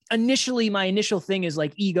initially my initial thing is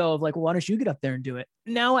like ego of like, well, why don't you get up there and do it?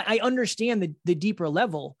 Now I understand the deeper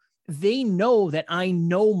level. They know that I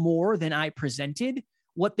know more than I presented.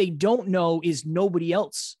 What they don't know is nobody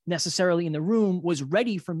else necessarily in the room was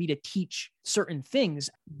ready for me to teach certain things.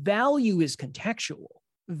 Value is contextual.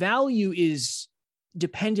 Value is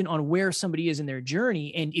dependent on where somebody is in their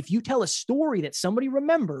journey. And if you tell a story that somebody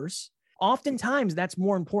remembers, oftentimes that's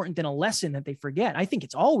more important than a lesson that they forget. I think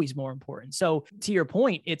it's always more important. So to your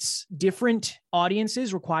point, it's different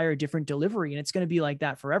audiences require different delivery, and it's going to be like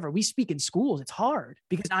that forever. We speak in schools. It's hard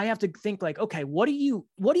because I have to think like, okay, what do you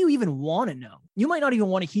even want to know? You might not even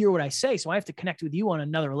want to hear what I say. So I have to connect with you on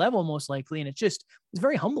another level, most likely. And it's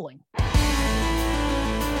very humbling.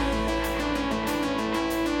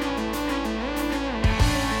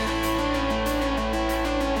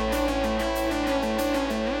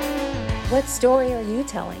 What story are you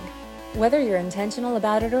telling? Whether you're intentional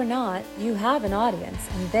about it or not, you have an audience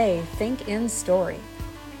and they think in story.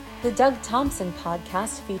 The Doug Thompson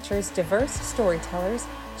podcast features diverse storytellers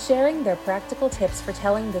sharing their practical tips for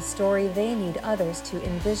telling the story they need others to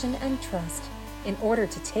envision and trust in order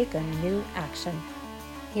to take a new action.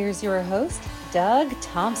 Here's your host, Doug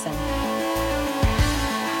Thompson.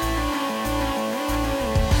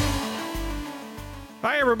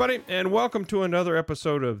 Hi, everybody, and welcome to another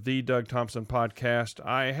episode of the Doug Thompson Podcast.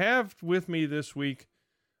 I have with me this week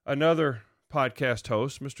another podcast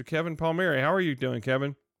host, Mr. Kevin Palmeri. How are you doing,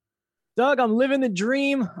 Kevin? Doug, I'm living the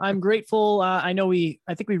dream. I'm grateful. I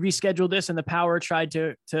think we rescheduled this and the power tried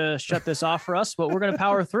to shut this off for us, but we're going to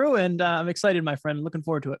power through, and I'm excited, my friend. Looking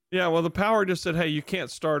forward to it. Yeah, well, the power just said, hey, you can't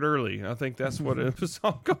start early. I think that's what it was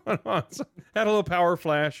all going on. So, had a little power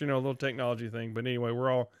flash, a little technology thing. But anyway, we're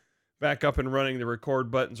all back up and running. The record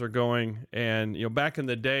buttons are going, and back in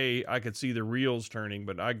the day I could see the reels turning,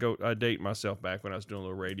 but I date myself back when I was doing a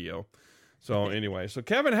little radio. So anyway, so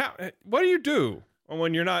Kevin, what do you do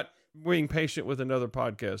when you're not being patient with another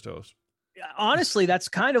podcast host? Honestly, that's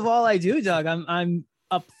kind of all I do, Doug. I'm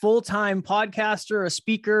a full-time podcaster, a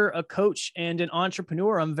speaker, a coach, and an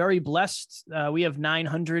entrepreneur. I'm very blessed. We have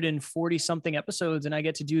 940 something episodes, and I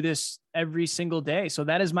get to do this every single day. So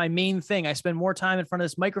that is my main thing. I spend more time in front of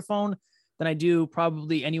this microphone than I do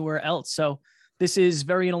probably anywhere else. So this is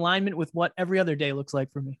very in alignment with what every other day looks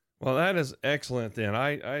like for me. Well, that is excellent then.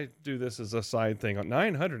 I do this as a side thing.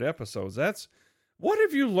 900 episodes. What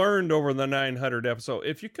have you learned over the 900 episodes?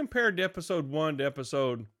 If you compared episode 1 to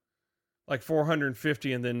episode like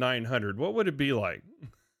 450 and then 900, what would it be like?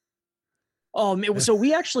 So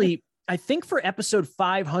we actually, I think for episode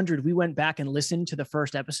 500, we went back and listened to the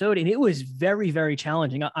first episode, and it was very, very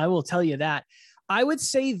challenging. I will tell you that. I would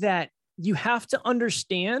say that you have to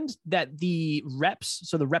understand that the reps,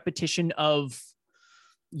 so the repetition of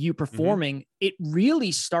you performing, it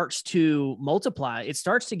really starts to multiply. It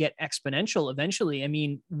starts to get exponential eventually. I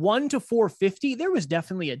mean, 1 to 450, there was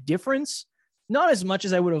definitely a difference. Not as much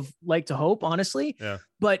as I would have liked to hope, honestly,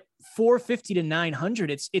 but 450 to 900,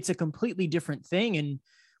 it's a completely different thing. And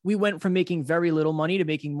we went from making very little money to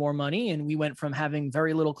making more money. And we went from having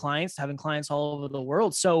very little clients to having clients all over the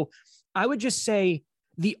world. So I would just say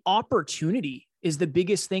the opportunity is the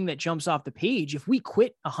biggest thing that jumps off the page. If we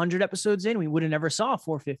quit 100 episodes in, we would have never saw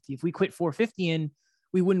 450. If we quit 450 in,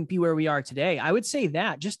 we wouldn't be where we are today. I would say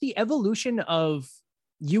that just the evolution of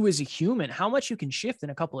you as a human, how much you can shift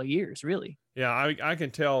in a couple of years, really. Yeah, I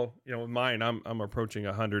can tell, with mine, I'm approaching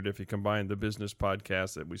 100 if you combine the business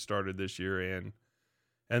podcast that we started this year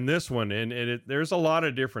and this one. And there's a lot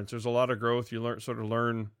of difference. There's a lot of growth. You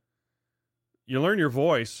learn your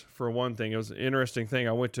voice, for one thing. It was an interesting thing.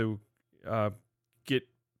 I went to get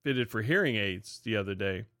fitted for hearing aids the other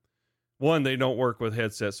day. One, they don't work with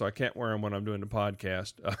headsets, so I can't wear them when I'm doing the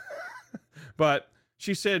podcast. But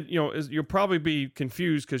she said, you'll probably be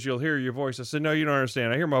confused because you'll hear your voice. I said, no, you don't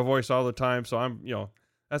understand. I hear my voice all the time. So I'm,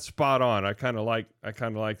 that's spot on. I kind of like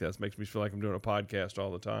that. It makes me feel like I'm doing a podcast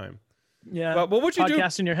all the time. Yeah. But what would you do?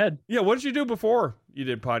 Podcast in your head. Yeah. What did you do before you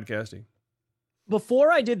did podcasting?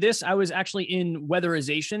 Before I did this, I was actually in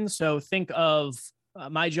weatherization. So think of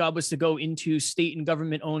my job was to go into state and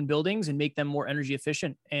government owned buildings and make them more energy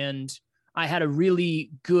efficient. And I had a really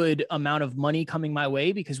good amount of money coming my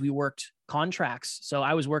way because we worked contracts. So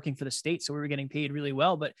I was working for the state, so we were getting paid really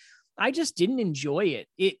well, but I just didn't enjoy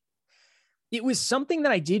it. It was something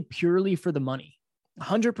that I did purely for the money,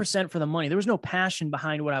 100% for the money. There was no passion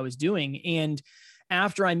behind what I was doing. And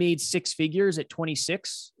after I made 6 figures at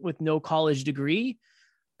 26 with no college degree,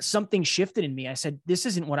 something shifted in me. I said, this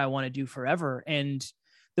isn't what I want to do forever. And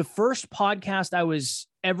the first podcast I was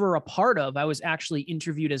ever a part of, I was actually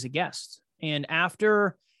interviewed as a guest. And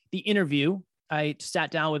after the interview, I sat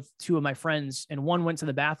down with two of my friends, and one went to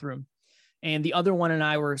the bathroom, and the other one and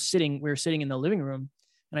I were sitting in the living room.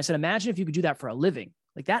 And I said, imagine if you could do that for a living.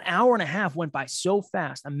 Like, that hour and a half went by so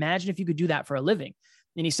fast. Imagine if you could do that for a living.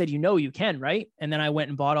 And he said, you can, right? And then I went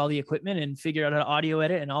and bought all the equipment and figured out how to audio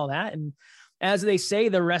edit and all that. And as they say,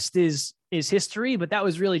 the rest is history, but that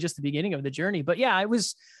was really just the beginning of the journey. But yeah,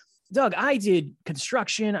 Doug, I did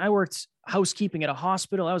construction. I worked housekeeping at a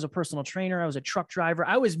hospital. I was a personal trainer. I was a truck driver.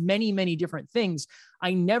 I was many, many different things.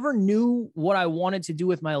 I never knew what I wanted to do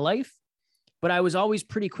with my life, but I was always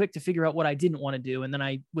pretty quick to figure out what I didn't want to do. And then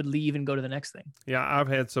I would leave and go to the next thing. Yeah. I've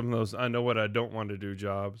had some of those, I know what I don't want to do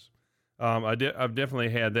jobs. I've definitely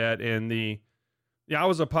had that. And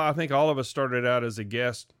I think all of us started out as a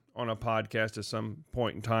guest on a podcast at some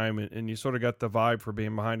point in time, and you sort of got the vibe for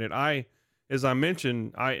being behind it. As I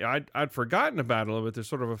mentioned, I'd forgotten about it a little bit. There's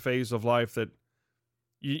sort of a phase of life that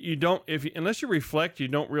you don't, unless you reflect, you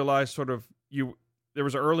don't realize there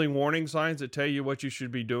was early warning signs that tell you what you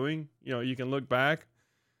should be doing. You can look back.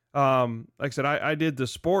 Like I said, I did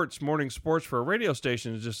the morning sports for a radio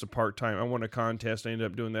station as just a part-time. I won a contest. I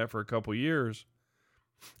ended up doing that for a couple years,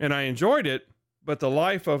 and I enjoyed it. But the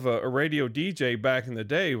life of a radio DJ back in the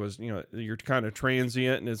day was, you're kind of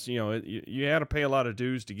transient, and it's, you had to pay a lot of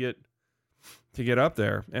dues to get up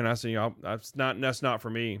there. And I said, that's not for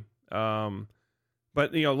me.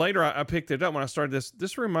 But later I picked it up when I started this.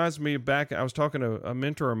 This reminds me back. I was talking to a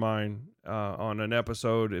mentor of mine on an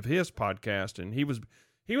episode of his podcast, and he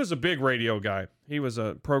was a big radio guy. He was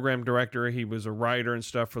a program director. He was a writer and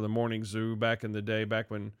stuff for the Morning Zoo back in the day,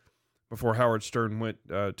 before Howard Stern went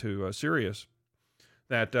to Sirius.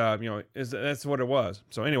 That's what it was.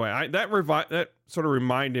 So anyway, that sort of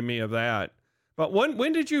reminded me of that. But when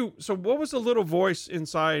what was the little voice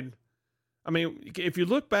inside? I mean, if you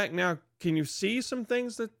look back now, can you see some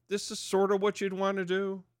things that this is sort of what you'd want to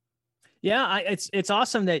do? Yeah, it's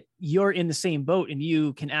awesome that you're in the same boat and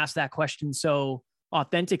you can ask that question so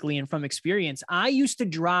authentically and from experience. I used to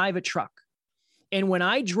drive a truck. And when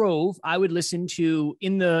I drove, I would listen to,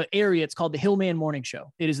 in the area, it's called the Hillman Morning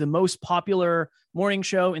Show. It is the most popular morning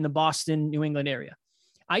show in the Boston, New England area.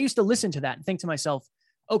 I used to listen to that and think to myself,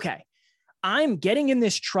 okay, I'm getting in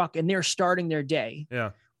this truck and they're starting their day. Yeah.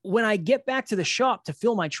 When I get back to the shop to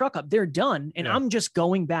fill my truck up, they're done. And I'm just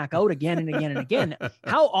going back out again and again and again.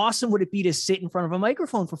 How awesome would it be to sit in front of a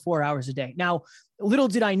microphone for 4 hours a day? Now, little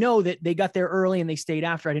did I know that they got there early and they stayed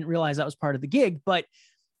after. I didn't realize that was part of the gig, but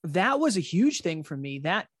that was a huge thing for me,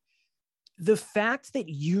 that the fact that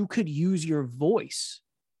you could use your voice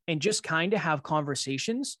and just kind of have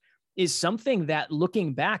conversations is something that,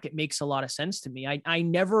 looking back, it makes a lot of sense to me. I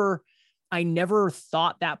never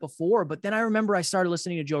thought that before, but then I remember I started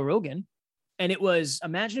listening to Joe Rogan, and it was,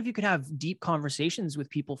 imagine if you could have deep conversations with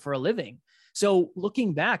people for a living. So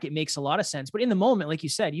looking back, it makes a lot of sense, but in the moment, like you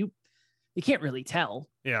said, you can't really tell.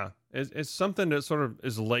 Yeah. It's something that sort of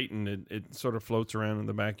is latent. It sort of floats around in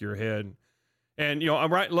the back of your head. And,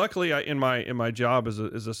 I'm right. Luckily, in my job as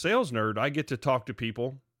a sales nerd, I get to talk to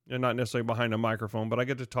people, and not necessarily behind a microphone, but I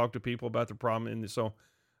get to talk to people about the problem. And so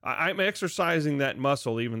I'm exercising that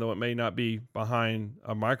muscle, even though it may not be behind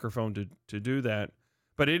a microphone to do that.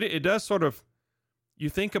 But it does sort of, you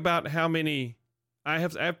think about how many, I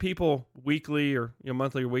have people weekly or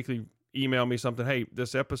monthly or weekly email me something. Hey,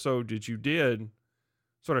 this episode that you did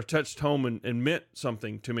sort of touched home and meant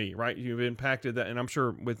something to me, right? You've impacted that. And I'm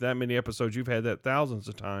sure with that many episodes, you've had that thousands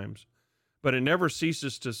of times, but it never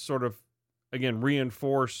ceases to sort of, again,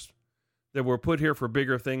 reinforce that we're put here for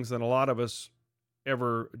bigger things than a lot of us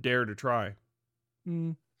ever dare to try.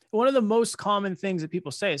 One of the most common things that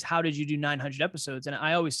people say is, how did you do 900 episodes? And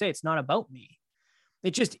I always say, it's not about me.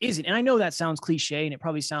 It just isn't. And I know that sounds cliche and it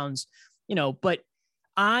probably sounds, but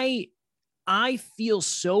I feel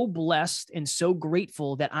so blessed and so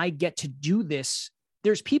grateful that I get to do this.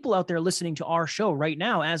 There's people out there listening to our show right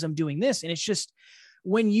now as I'm doing this. And it's just,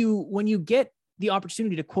 when you get the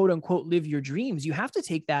opportunity to quote unquote live your dreams, you have to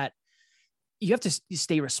take that. You have to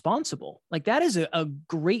stay responsible. Like, that is a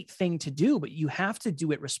great thing to do, but you have to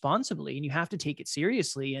do it responsibly and you have to take it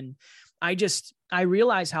seriously. And I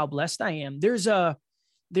realize how blessed I am. There's a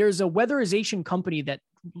weatherization company that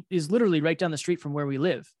is literally right down the street from where we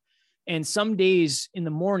live. And some days in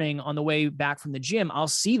the morning on the way back from the gym, I'll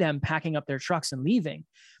see them packing up their trucks and leaving.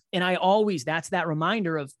 And that's that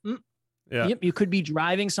reminder of, you could be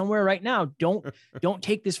driving somewhere right now. Don't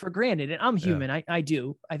take this for granted. And I'm human. Yeah. I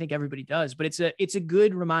do. I think everybody does, but it's a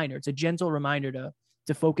good reminder. It's a gentle reminder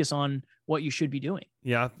to focus on what you should be doing.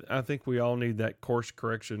 Yeah. I think we all need that course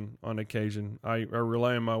correction on occasion. I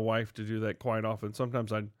rely on my wife to do that quite often.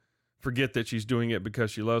 Sometimes I forget that she's doing it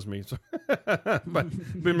because she loves me. So,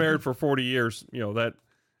 but been married for 40 years, that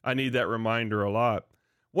I need that reminder a lot.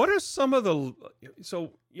 What are some of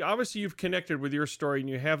so obviously you've connected with your story and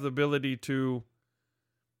you have the ability to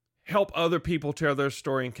help other people tell their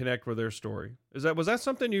story and connect with their story. Was that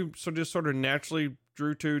something you just sort of naturally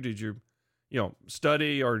drew to? Did you,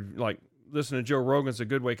 study or like listen to Joe Rogan's a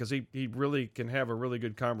good way? Cause he really can have a really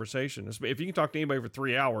good conversation. If you can talk to anybody for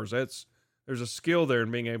 3 hours, there's a skill there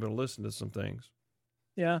in being able to listen to some things.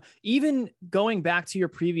 Yeah. Even going back to your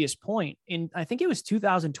previous point, I think it was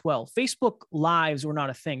 2012, Facebook Lives were not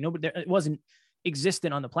a thing. It wasn't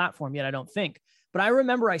existent on the platform yet, I don't think. But I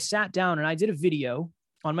remember I sat down and I did a video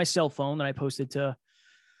on my cell phone that I posted to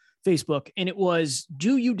Facebook. And it was,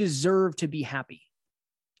 do you deserve to be happy?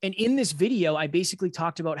 And in this video, I basically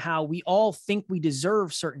talked about how we all think we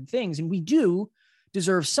deserve certain things, and we do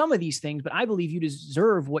deserve some of these things, but I believe you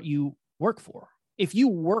deserve what you work for. If you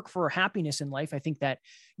work for happiness in life, I think that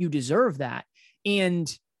you deserve that.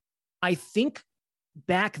 And I think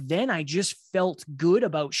back then I just felt good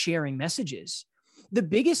about sharing messages. The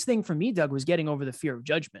biggest thing for me, Doug, was getting over the fear of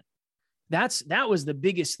judgment. That was the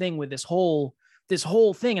biggest thing with this whole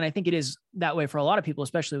thing. And I think it is that way for a lot of people,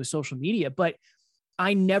 especially with social media. But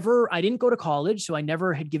I didn't go to college, so I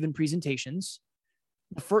never had given presentations.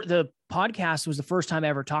 The podcast was the first time I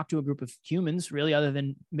ever talked to a group of humans, really, other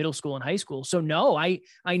than middle school and high school. So no, I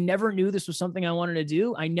never knew this was something I wanted to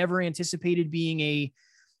do. I never anticipated being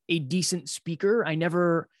a decent speaker. I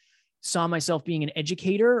never saw myself being an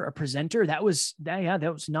educator, a presenter. That was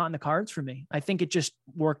not in the cards for me. I think it just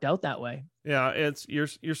worked out that way. Yeah, you're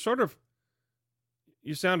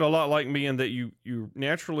you sound a lot like me in that you're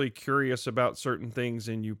naturally curious about certain things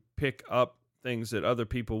and you pick up things that other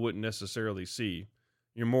people wouldn't necessarily see.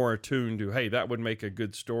 You're more attuned to, hey, that would make a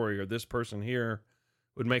good story, or this person here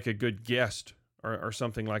would make a good guest, or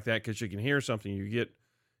something like that, because you can hear something. You get,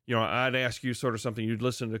 I'd ask you sort of something, you'd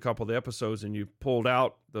listen to a couple of the episodes and you pulled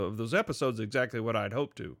out those episodes exactly what I'd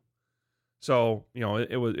hoped to. So,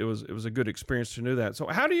 it was a good experience to know that. So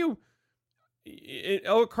how do you,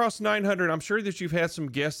 across 900, I'm sure that you've had some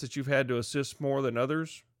guests that you've had to assist more than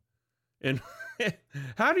others. And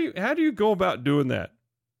how do you go about doing that?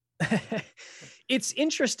 It's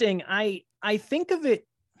interesting. I think of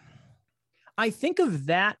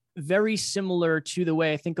that very similar to the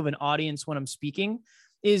way I think of an audience when I'm speaking,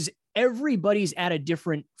 is everybody's at a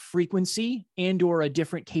different frequency and or a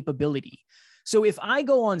different capability. So if I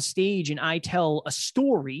go on stage and I tell a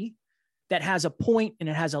story that has a point and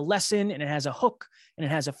it has a lesson and it has a hook and it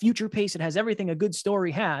has a future pace, it has everything a good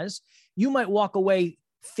story has, you might walk away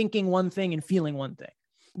thinking one thing and feeling one thing.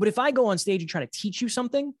 But if I go on stage and try to teach you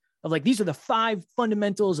something of like, these are the 5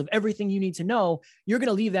 fundamentals of everything you need to know, you're going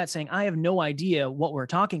to leave that saying, I have no idea what we're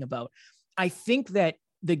talking about. I think that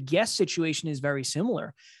the guest situation is very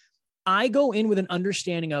similar. I go in with an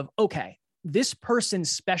understanding of, okay, this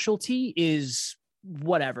person's specialty is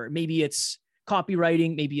whatever. Maybe it's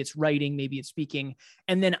copywriting, maybe it's writing, maybe it's speaking.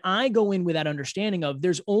 And then I go in with that understanding of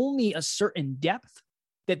there's only a certain depth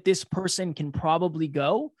that this person can probably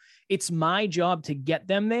go. It's my job to get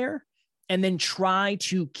them there and then try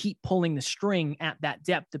to keep pulling the string at that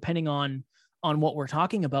depth, depending on what we're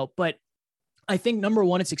talking about. But I think number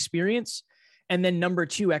one, it's experience. And then number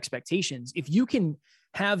 2, expectations. If you can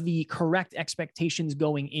have the correct expectations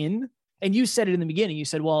going in, and you said it in the beginning, you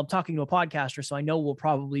said, well, I'm talking to a podcaster, so I know we'll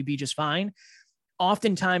probably be just fine.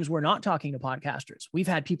 Oftentimes we're not talking to podcasters. We've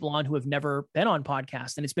had people on who have never been on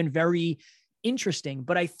podcasts, and it's been very interesting.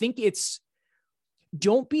 But I think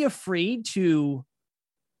don't be afraid to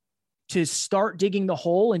start digging the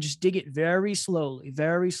hole and just dig it very slowly,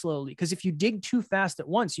 very slowly. Because if you dig too fast at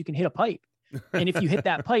once, you can hit a pipe. And if you hit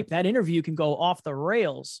that pipe, that interview can go off the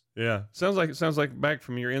rails. Yeah. Sounds like back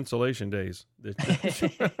from your insulation days.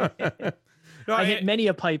 No, I hit many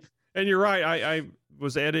a pipe. And you're right. I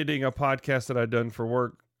was editing a podcast that I'd done for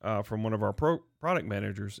work from one of our product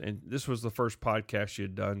managers. And this was the first podcast she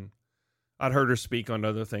had done. I'd heard her speak on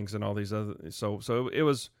other things and all these other. So it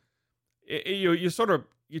was, you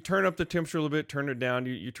turn up the temperature a little bit, turn it down.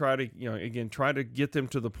 You try to, try to get them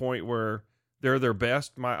to the point where they're their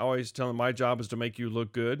best. I always tell them my job is to make you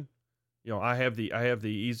look good. I have the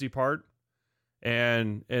easy part,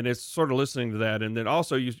 and it's sort of listening to that. And then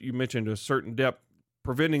also you mentioned a certain depth,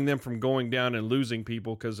 preventing them from going down and losing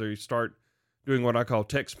people because they start doing what I call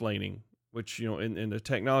tech-splaining, which, in the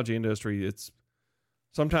technology industry,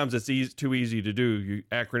 sometimes it's too easy to do.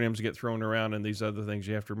 Acronyms get thrown around and these other things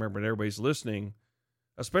you have to remember, and everybody's listening,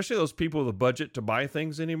 especially those people with a budget to buy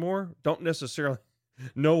things anymore, don't necessarily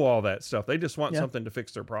know all that stuff. They just want something to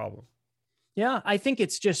fix their problem. Yeah. I think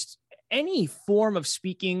it's just any form of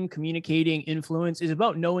speaking, communicating, influence is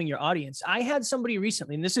about knowing your audience. I had somebody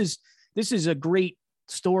recently, and this is a great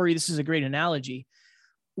story. This is a great analogy.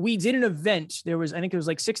 We did an event. There was, I think it was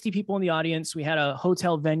like 60 people in the audience. We had a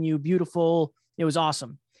hotel venue, beautiful. It was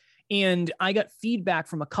awesome. And I got feedback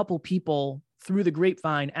from a couple people through the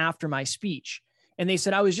grapevine after my speech. And they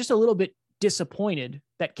said, I was just a little bit disappointed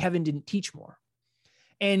that Kevin didn't teach more.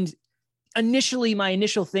 And initially, my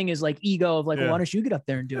initial thing is like ego of like, well, why don't you get up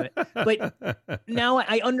there and do it? But now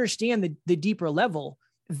I understand the deeper level.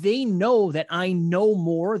 They know that I know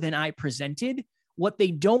more than I presented. What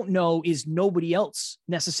they don't know is nobody else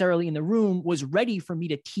necessarily in the room was ready for me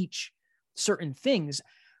to teach certain things.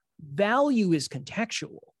 Value is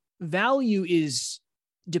contextual. Value is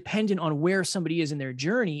dependent on where somebody is in their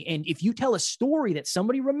journey. And if you tell a story that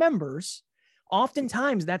somebody remembers,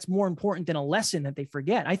 oftentimes that's more important than a lesson that they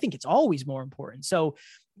forget. I think it's always more important. So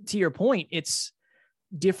to your point, it's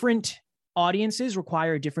different audiences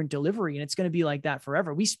require different delivery, and it's going to be like that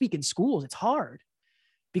forever. We speak in schools. It's hard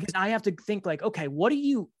because I have to think like, okay, what do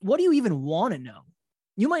you even want to know?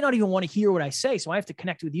 You might not even want to hear what I say. So I have to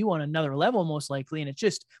connect with you on another level, most likely. And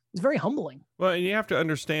it's very humbling. Well, and you have to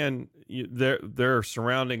understand their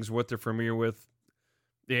surroundings, what they're familiar with.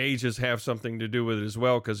 The ages have something to do with it as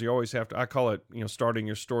well, because you always have to, I call it, starting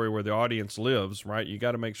your story where the audience lives, right? You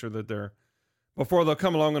got to make sure that before they'll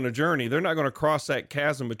come along on a journey, they're not going to cross that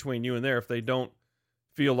chasm between you and there if they don't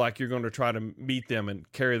feel like you're going to try to meet them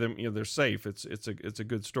and carry them, they're safe. It's a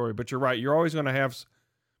good story. But you're right. You're always going to have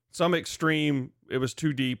some extreme. It was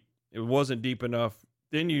too deep. It wasn't deep enough.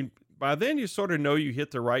 By then you sort of know you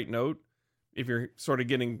hit the right note if you're sort of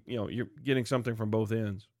getting, you're getting something from both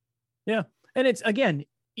ends. Yeah. And it's, again,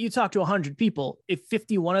 you talk to 100 people. If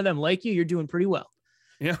 51 of them like you, you're doing pretty well.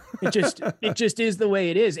 Yeah. it just is the way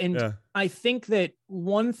it is. And I think that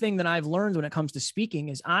one thing that I've learned when it comes to speaking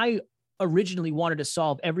is I originally wanted to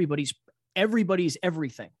solve everybody's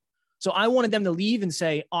everything. So I wanted them to leave and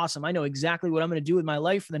say, awesome, I know exactly what I'm going to do with my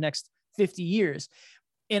life for the next 50 years.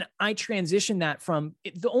 And I transitioned that from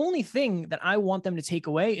the only thing that I want them to take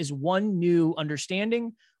away is one new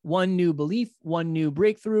understanding, one new belief, one new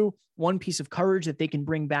breakthrough, one piece of courage that they can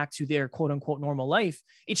bring back to their quote unquote normal life.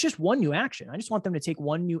 It's just one new action. I just want them to take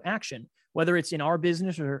one new action, whether it's in our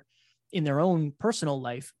business or in their own personal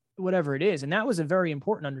life, whatever it is. And that was a very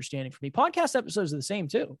important understanding for me. Podcast episodes are the same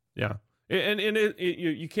too. Yeah. And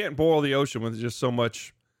you can't boil the ocean with just so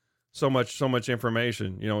much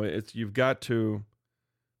information. You've got to,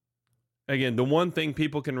 again, the one thing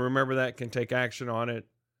people can remember that can take action on it.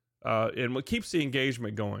 And what keeps the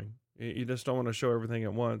engagement going. You just don't want to show everything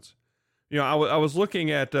at once. I was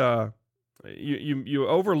looking at, you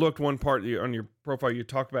overlooked one part on your profile. You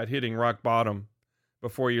talked about hitting rock bottom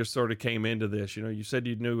before you sort of came into this. You said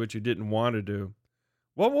you knew what you didn't want to do.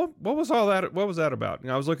 What was all that? What was that about?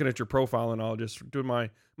 I was looking at your profile and I'll just do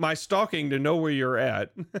my stalking to know where you're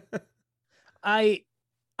at. I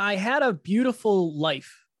had a beautiful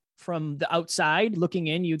life from the outside looking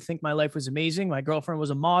in. You'd think my life was amazing. My girlfriend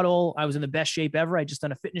was a model. I was in the best shape ever. I just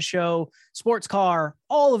done a fitness show, sports car,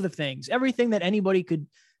 all of the things, everything that anybody could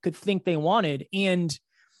think they wanted. And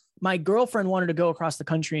my girlfriend wanted to go across the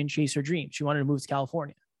country and chase her dream. She wanted to move to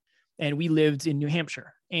California, and we lived in New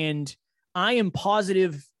Hampshire. And I am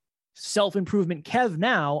positive self-improvement Kev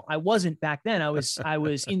now. I wasn't back then. I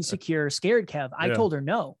was insecure, scared Kev. I told her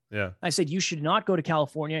no. Yeah. I said, you should not go to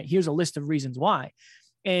California. Here's a list of reasons why.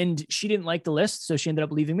 And she didn't like the list. So she ended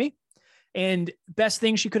up leaving me. And best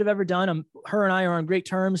thing she could have ever done. Her and I are on great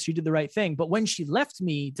terms. She did the right thing. But when she left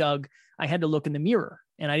me, Doug, I had to look in the mirror,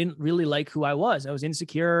 and I didn't really like who I was. I was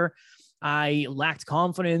insecure. I lacked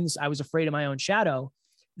confidence. I was afraid of my own shadow.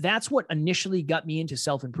 That's what initially got me into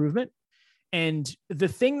self-improvement. And the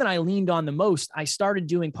thing that I leaned on the most, I started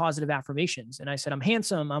doing positive affirmations. And I said, I'm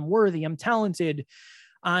handsome, I'm worthy, I'm talented,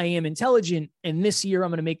 I am intelligent. And this year I'm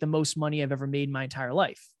going to make the most money I've ever made in my entire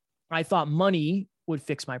life. I thought money would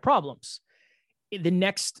fix my problems. The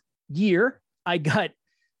next year, I got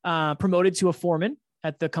promoted to a foreman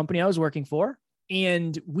at the company I was working for.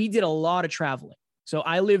 And we did a lot of traveling. So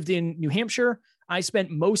I lived in New Hampshire. I spent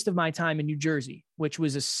most of my time in New Jersey, which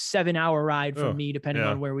was a 7-hour ride from me, depending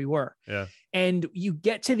on where we were. Yeah. And you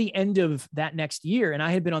get to the end of that next year, and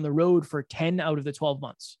I had been on the road for 10 out of the 12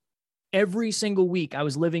 months. Every single week, I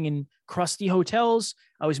was living in crusty hotels.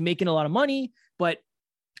 I was making a lot of money, but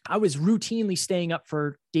I was routinely staying up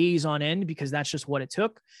for days on end because that's just what it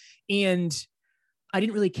took. And I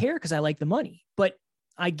didn't really care because I liked the money. But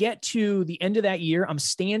I get to the end of that year. I'm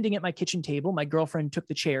standing at my kitchen table. My girlfriend took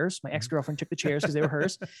the chairs. My ex-girlfriend took the chairs because they were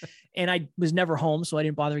hers. And I was never home, so I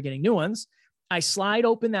didn't bother getting new ones. I slide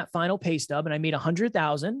open that final pay stub and I made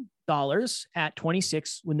 $100,000 at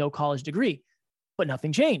 26 with no college degree, but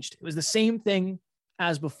nothing changed. It was the same thing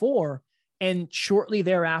as before. And shortly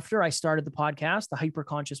thereafter, I started the podcast. The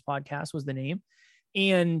Hyperconscious Podcast was the name.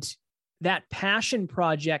 And that passion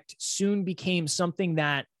project soon became something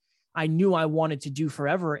that I knew I wanted to do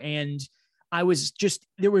forever. And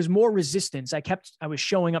there was more resistance. I was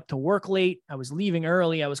showing up to work late. I was leaving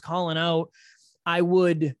early. I was calling out. I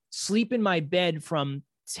would sleep in my bed from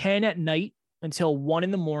 10 at night until 1 in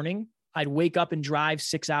the morning. I'd wake up and drive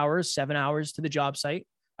 6 hours, 7 hours to the job site.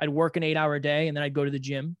 I'd work an 8-hour day and then I'd go to the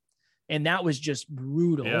gym. And that was just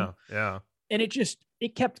brutal. Yeah. And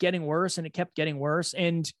it kept getting worse and it kept getting worse.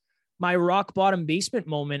 And my rock bottom basement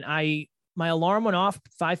moment, my alarm went off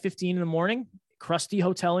 5:15 in the morning, crusty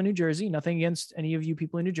hotel in New Jersey, nothing against any of you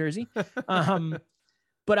people in New Jersey.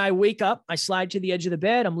 But I wake up, I slide to the edge of the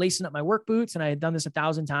bed, I'm lacing up my work boots, and I had done this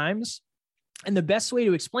 1,000 times. And the best way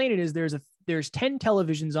to explain it is there's 10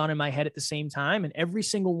 televisions on in my head at the same time, and every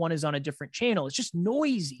single one is on a different channel. It's just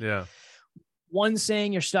noisy. Yeah. One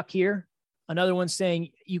saying you're stuck here. Another one saying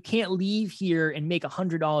you can't leave here and make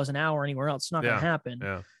 $100 an hour anywhere else. It's not going to happen.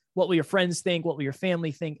 Yeah. What will your friends think? What will your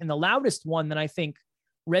family think? And the loudest one that I think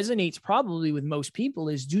resonates probably with most people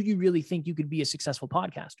is, do you really think you could be a successful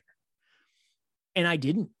podcaster? And I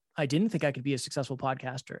didn't think I could be a successful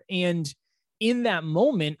podcaster. And in that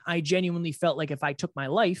moment, I genuinely felt like if I took my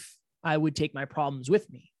life, I would take my problems with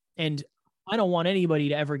me. And I don't want anybody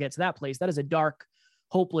to ever get to that place. That is a dark,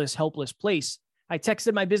 hopeless, helpless place. I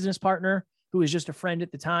texted my business partner, who was just a friend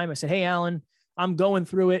at the time. I said, hey, Alan, I'm going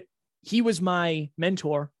through it. He was my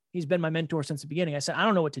mentor. He's been my mentor since the beginning. I said, I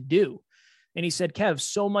don't know what to do. And he said, Kev,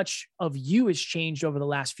 so much of you has changed over the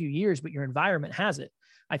last few years, but your environment hasn't.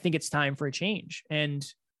 I think it's time for a change. And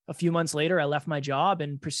a few months later, I left my job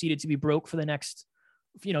and proceeded to be broke for the next,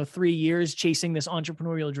 3 years chasing this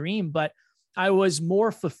entrepreneurial dream. But I was more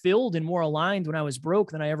fulfilled and more aligned when I was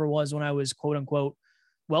broke than I ever was when I was quote unquote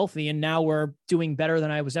wealthy. And now we're doing better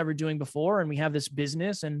than I was ever doing before. And we have this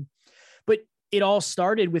business. But it all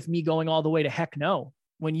started with me going all the way to heck no.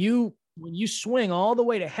 When you swing all the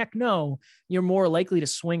way to heck no, you're more likely to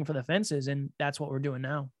swing for the fences. And that's what we're doing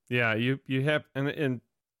now. Yeah. You have, and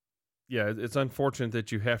yeah, it's unfortunate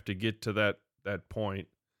that you have to get to that point.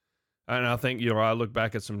 And I think, I look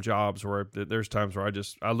back at some jobs where there's times where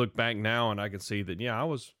I look back now and I can see that, I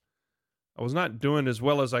was not doing as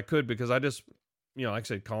well as I could because I just, like I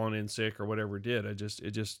said, calling in sick or whatever it did. It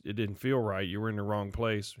didn't feel right. You were in the wrong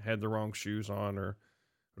place, had the wrong shoes on or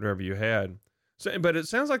whatever you had. So, but it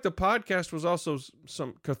sounds like the podcast was also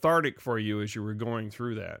some cathartic for you as you were going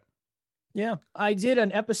through that. Yeah, I did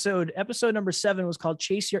an episode. Episode number 7 was called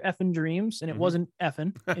 "Chase Your Effing Dreams," and it wasn't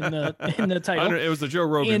effing in the title. It was the Joe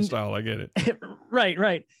Rogan style. I get it.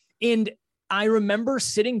 Right. And I remember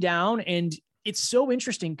sitting down, and it's so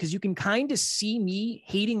interesting because you can kind of see me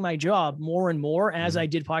hating my job more and more as I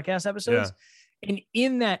did podcast episodes. Yeah. And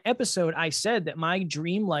in that episode, I said that my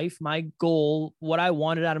dream life, my goal, what I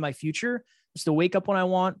wanted out of my future was to wake up when I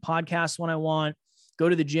want, podcast when I want, go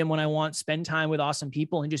to the gym when I want, spend time with awesome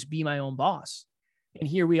people, and just be my own boss. And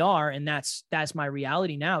here we are. And that's my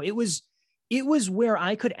reality now. It was where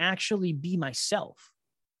I could actually be myself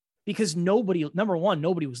because nobody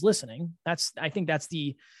was listening. I think that's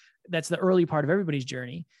the early part of everybody's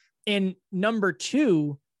journey. And number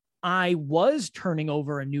 2, I was turning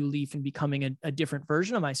over a new leaf and becoming a different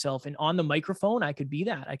version of myself. And on the microphone, I could be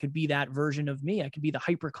that. I could be that version of me. I could be the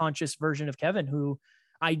hyper-conscious version of Kevin, who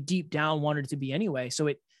I deep down wanted to be anyway. So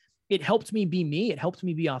it helped me be me. It helped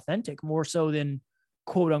me be authentic more so than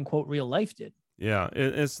quote unquote real life did. Yeah.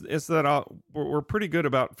 It's that we're pretty good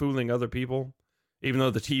about fooling other people, even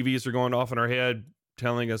though the TVs are going off in our head,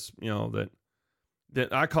 telling us,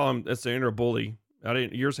 that I call them, it's the inner bully.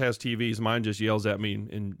 Yours has TVs. Mine just yells at me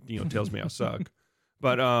and tells me I suck.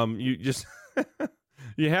 But you just,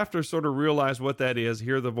 you have to sort of realize what that is,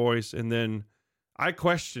 hear the voice, and then I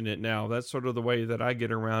question it now. That's sort of the way that I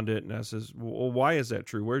get around it. And I says, well, why is that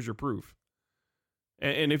true? Where's your proof?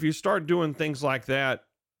 And if you start doing things like that,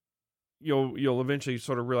 you'll eventually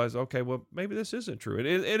sort of realize, okay, well, maybe this isn't true.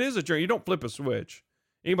 It is a journey. You don't flip a switch.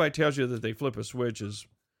 Anybody tells you that they flip a switch is,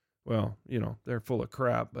 well, they're full of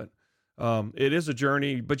crap, but it is a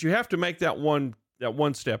journey, but you have to make that one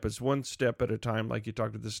step. It's one step at a time. Like you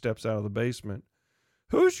talked about the steps out of the basement.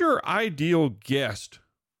 Who's your ideal guest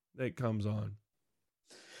that comes on?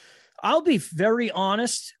 I'll be very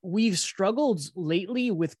honest. We've struggled lately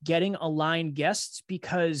with getting aligned guests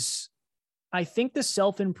because I think the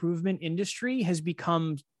self-improvement industry has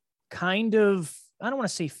become kind of, I don't want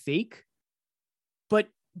to say fake, but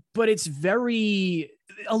but it's a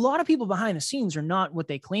lot of people behind the scenes are not what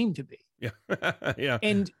they claim to be. Yeah. Yeah.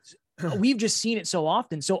 And we've just seen it so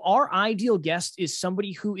often. So our ideal guest is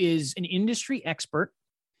somebody who is an industry expert,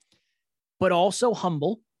 but also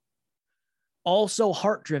humble, also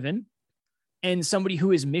heart-driven, and somebody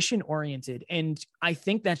who is mission-oriented. And I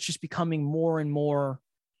think that's just becoming more and more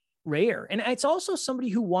rare. And it's also somebody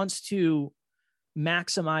who wants to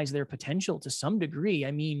maximize their potential to some degree.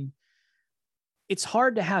 I mean, it's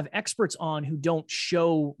hard to have experts on who don't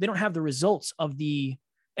have the results of the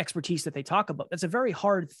expertise that they talk about. That's a very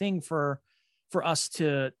hard thing for us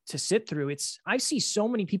to sit through. I see so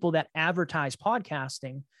many people that advertise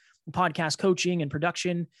podcasting, podcast coaching and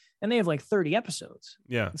production, and they have like 30 episodes.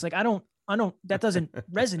 Yeah. It's like, that doesn't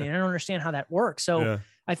resonate. I don't understand how that works. So Yeah.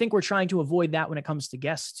 I think we're trying to avoid that when it comes to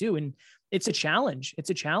guests too. And it's a challenge. It's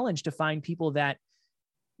a challenge to find people that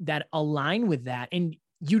align with that. And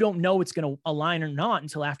you don't know it's going to align or not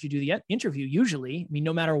until after you do the interview. Usually, I mean,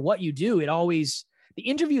 no matter what you do, the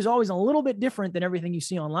interview is always a little bit different than everything you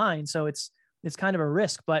see online. So it's kind of a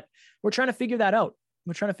risk, but we're trying to figure that out.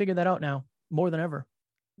 We're trying to figure that out now more than ever.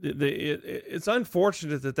 It's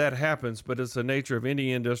unfortunate that happens, but it's the nature of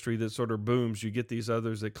any industry that sort of booms. You get these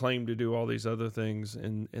others that claim to do all these other things,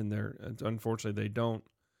 and unfortunately they don't.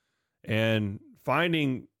 And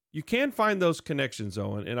you can find those connections,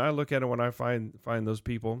 Owen. And I look at it when I find those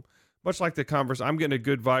people, much like the conversation. I'm getting a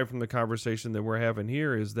good vibe from the conversation that we're having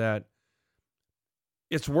here, is that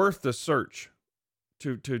it's worth the search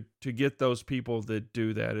to get those people that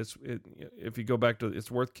do that. If you go back to, it's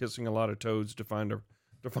worth kissing a lot of toads to find a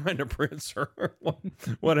prince or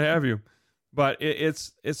what have you. But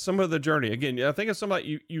it's some of the journey. Again, I think it's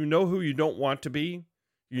somebody you know who you don't want to be,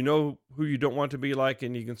 you know who you don't want to be like,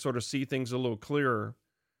 and you can sort of see things a little clearer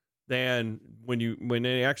than when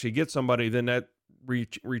they actually get somebody, then that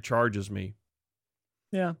recharges me.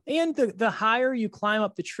 Yeah. And the higher you climb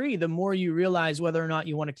up the tree, the more you realize whether or not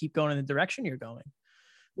you want to keep going in the direction you're going.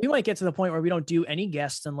 We might get to the point where we don't do any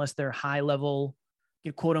guests unless they're high level,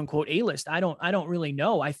 quote unquote A-list. I don't really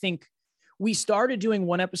know. I think we started doing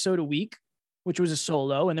one episode a week, which was a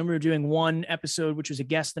solo. And then we were doing one episode, which was a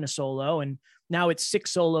guest and a solo. And now it's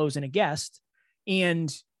 6 solos and a guest.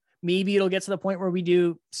 And maybe it'll get to the point where we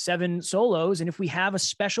do 7 solos. And if we have a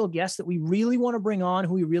special guest that we really want to bring on,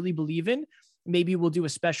 who we really believe in, maybe we'll do a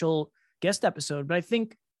special guest episode. But I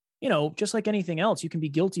think, just like anything else, you can be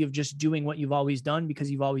guilty of just doing what you've always done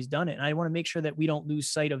because you've always done it. And I want to make sure that we don't lose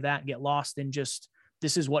sight of that and get lost in just,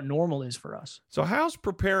 this is what normal is for us. So how's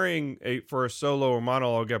preparing for a solo or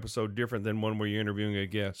monologue episode different than one where you're interviewing a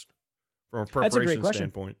guest from a preparation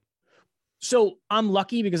standpoint? So I'm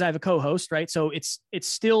lucky because I have a co-host, right? So it's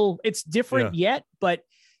different yet, but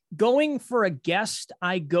going for a guest,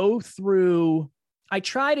 I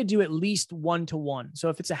try to do at least 1-to-1. So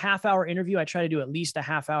if it's a half-hour interview, I try to do at least a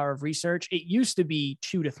half hour of research. It used to be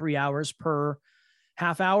 2 to 3 hours per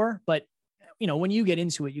half hour, but when you get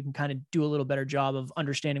into it, you can kind of do a little better job of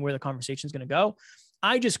understanding where the conversation is going to go.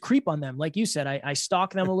 I just creep on them. Like you said, I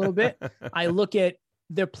stalk them a little bit. I look at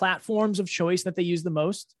their platforms of choice that they use the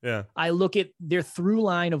most. Yeah. I look at their through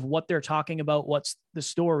line of what they're talking about, what's the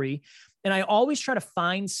story. And I always try to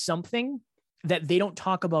find something that they don't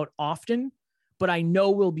talk about often, but I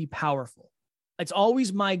know will be powerful. It's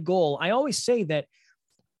always my goal. I always say that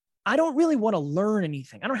I don't really want to learn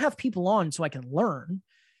anything. I don't have people on so I can learn,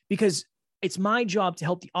 because it's my job to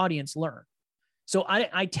help the audience learn. So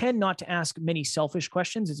I tend not to ask many selfish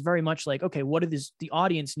questions. It's very much like, okay, what does the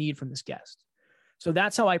audience need from this guest? So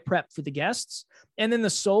that's how I prep for the guests. And then the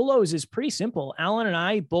solos is pretty simple. Alan and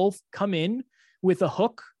I both come in with a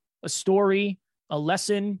hook, a story, a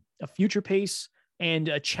lesson, a future pace, and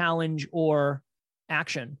a challenge or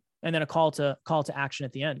action, and then a call to action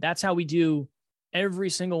at the end. That's how we do every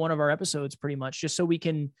single one of our episodes, pretty much, just so we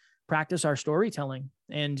can practice our storytelling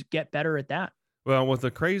and get better at that. Well, with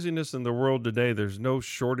the craziness in the world today, there's no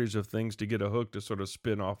shortage of things to get a hook to sort of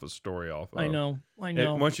spin off a story off of. I know.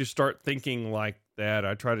 And once you start thinking like that,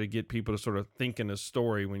 I try to get people to sort of think in a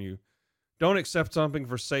story. When you don't accept something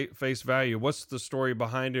for face value, what's the story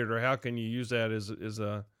behind it, or how can you use that as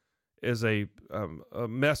a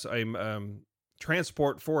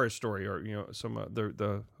transport for a story, or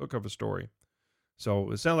the hook of a story.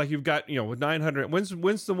 So it sounds like you've got with 900.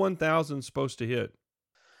 When's the 1,000 supposed to hit?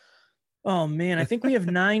 Oh man, I think we have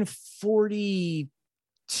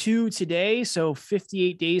 942 today, so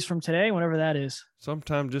 58 days from today, whenever that is.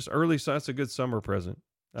 Sometime just early. So that's a good summer present.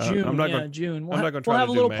 June. I'm not going. June. We'll have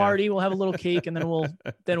a little math. Party. We'll have a little cake, and then we'll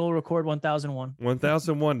record 1001.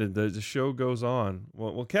 1001. The show goes on.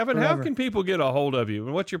 Well, Kevin, how can people get a hold of you?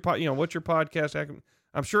 And what's your podcast?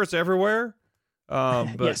 I'm sure it's everywhere.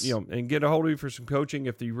 But Yes. and get a hold of you for some coaching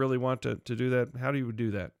if you really want to do that. How do you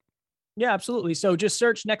do that? Yeah, absolutely. So just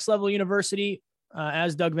search Next Level University.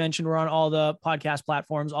 As Doug mentioned, we're on all the podcast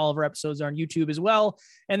platforms. All of our episodes are on YouTube as well.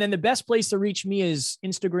 And then the best place to reach me is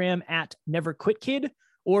Instagram at NeverQuitKid,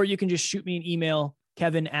 or you can just shoot me an email,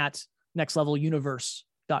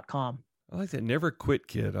 kevin@nextleveluniverse.com. I like that. Never quit,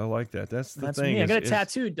 kid. I like that. That's thing. Me. I got it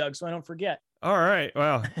tattooed, Doug, so I don't forget. All right.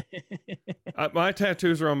 Well, my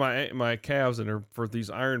tattoos are on my calves, and are for these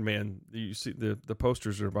Iron Man. You see the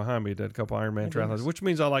posters are behind me. Did a couple Iron Man triathlons, which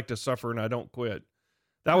means I like to suffer and I don't quit.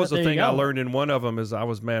 That was the thing I learned in one of them. Is I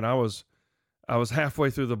was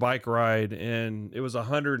halfway through the bike ride, and it was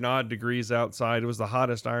 100 odd degrees outside. It was the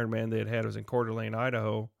hottest Ironman they had had. It was in Coeur d'Alene,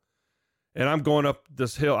 Idaho, and I'm going up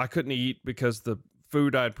this hill. I couldn't eat because the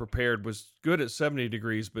food I'd prepared was good at 70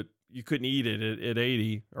 degrees, but you couldn't eat it at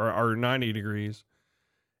 80 or 90 degrees.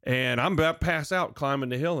 And I'm about to pass out climbing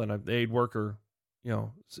the hill, and the aid worker,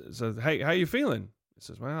 says, "Hey, how you feeling?" He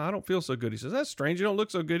says, "Well, I don't feel so good." He says, "That's strange. You don't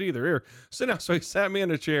look so good either. Here, sit down." So he sat me in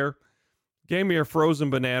a chair, gave me a frozen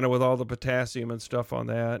banana with all the potassium and stuff on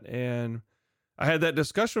that. And I had that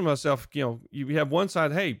discussion with myself. You have one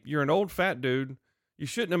side, hey, you're an old fat dude. You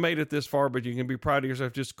shouldn't have made it this far, but you can be proud of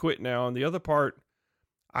yourself. Just quit now. And the other part,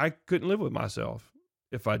 I couldn't live with myself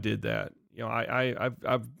if I did that.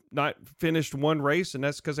 I've not finished one race, and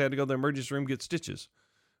that's because I had to go to the emergency room, get stitches.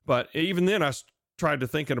 But even then I tried to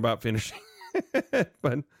thinking about finishing,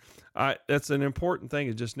 but that's an important thing,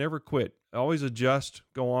 is just never quit. Always adjust,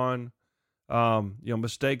 go on.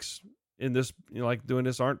 Mistakes in this, like doing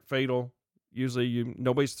this, aren't fatal. Usually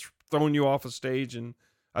nobody's throwing you off a stage. And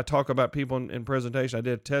I talk about people in presentation. I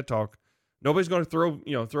did a TED talk. Nobody's going to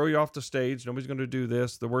throw you off the stage. Nobody's going to do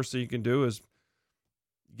this. The worst thing you can do is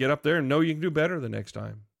get up there and know you can do better the next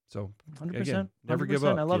time. So 100%, again, never 100%, give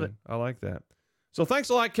up. I love it. I like that. So thanks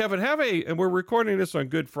a lot, Kevin. And we're recording this on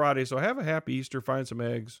Good Friday. So have a happy Easter, find some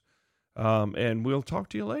eggs. And we'll talk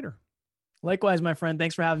to you later. Likewise, my friend.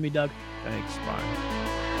 Thanks for having me, Doug. Thanks. Bye.